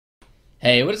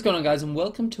Hey, what is going on guys, and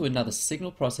welcome to another signal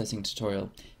processing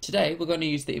tutorial. Today we're going to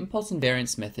use the impulse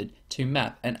invariance method to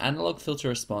map an analog filter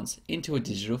response into a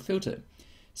digital filter.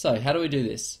 So how do we do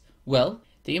this? Well,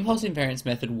 the impulse invariance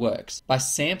method works by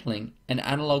sampling an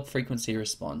analog frequency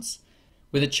response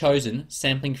with a chosen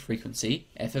sampling frequency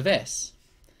f of s.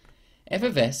 F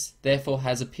of s therefore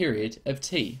has a period of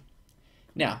t.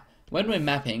 Now, when we're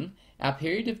mapping, our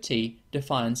period of t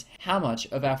defines how much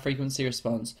of our frequency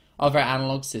response of our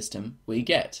analog system we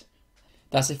get.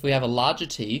 Thus, if we have a larger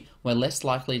t, we're less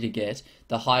likely to get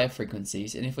the higher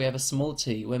frequencies, and if we have a smaller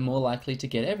t, we're more likely to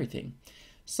get everything.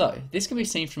 So, this can be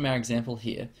seen from our example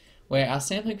here, where our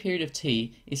sampling period of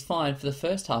t is fine for the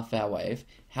first half of our wave.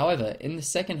 However, in the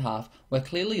second half, we're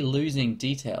clearly losing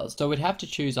details, so we'd have to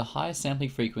choose a higher sampling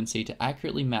frequency to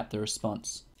accurately map the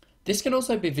response. This can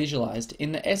also be visualized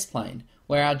in the S-plane,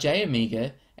 where our j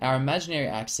omega, our imaginary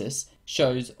axis,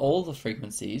 shows all the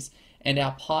frequencies, and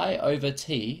our pi over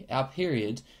t, our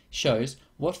period, shows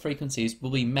what frequencies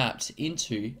will be mapped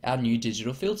into our new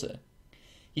digital filter.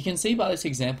 You can see by this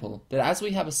example that as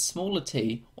we have a smaller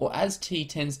t, or as t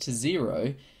tends to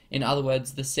 0, in other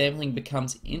words the sampling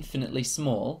becomes infinitely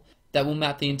small, that will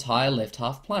map the entire left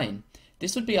half plane.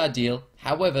 This would be ideal,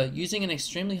 however using an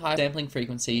extremely high sampling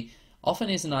frequency often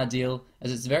isn't ideal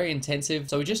as it's very intensive,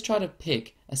 so we just try to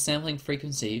pick a sampling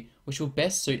frequency which will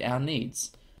best suit our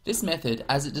needs. This method,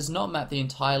 as it does not map the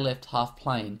entire left half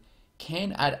plane,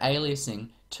 can add aliasing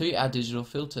to our digital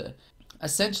filter.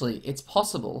 Essentially, it's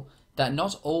possible that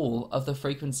not all of the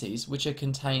frequencies which are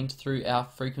contained through our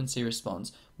frequency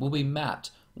response will be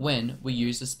mapped when we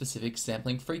use a specific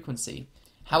sampling frequency.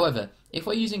 However, if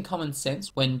we're using common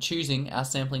sense when choosing our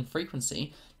sampling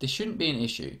frequency, this shouldn't be an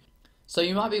issue. So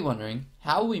you might be wondering,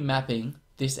 how are we mapping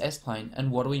this S-plane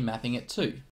and what are we mapping it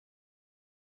to?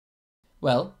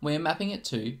 Well, we are mapping it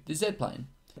to the Z-plane.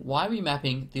 Why are we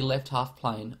mapping the left half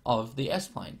plane of the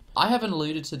S-plane? I haven't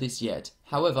alluded to this yet,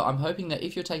 however I'm hoping that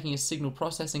if you're taking a signal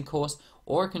processing course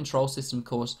or a control system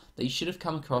course that you should have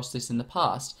come across this in the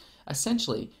past.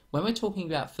 Essentially, when we're talking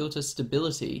about filter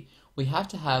stability, we have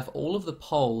to have all of the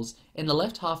poles in the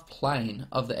left half plane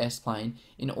of the S-plane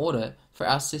in order for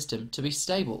our system to be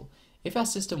stable. If our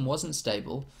system wasn't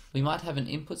stable, we might have an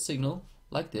input signal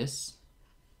like this.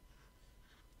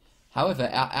 However,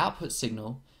 our output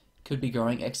signal could be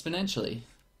growing exponentially.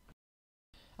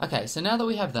 Okay, so now that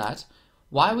we have that,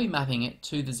 why are we mapping it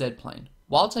to the Z-plane?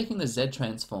 While taking the Z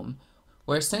transform,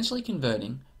 we're essentially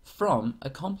converting from a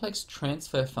complex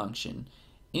transfer function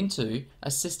into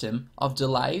a system of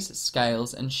delays,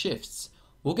 scales, and shifts.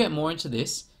 We'll get more into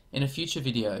this in a future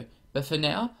video, but for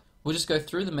now, we'll just go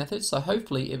through the method so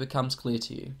hopefully it becomes clear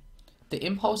to you. The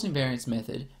impulse invariance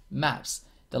method maps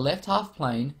the left half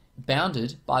plane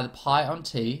bounded by the pi on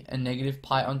t and negative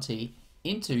pi on t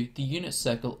into the unit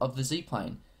circle of the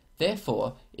z-plane.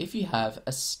 Therefore, if you have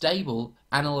a stable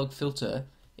analog filter,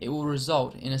 it will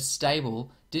result in a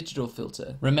stable digital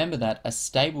filter. Remember that a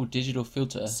stable digital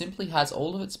filter simply has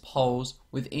all of its poles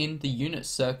within the unit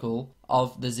circle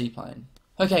of the z-plane.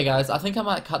 Okay guys, I think I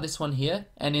might cut this one here,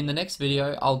 and in the next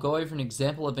video I'll go over an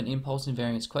example of an impulse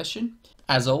invariance question.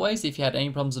 As always, if you had any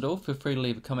problems at all, feel free to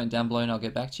leave a comment down below and I'll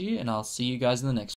get back to you, and I'll see you guys in the next one.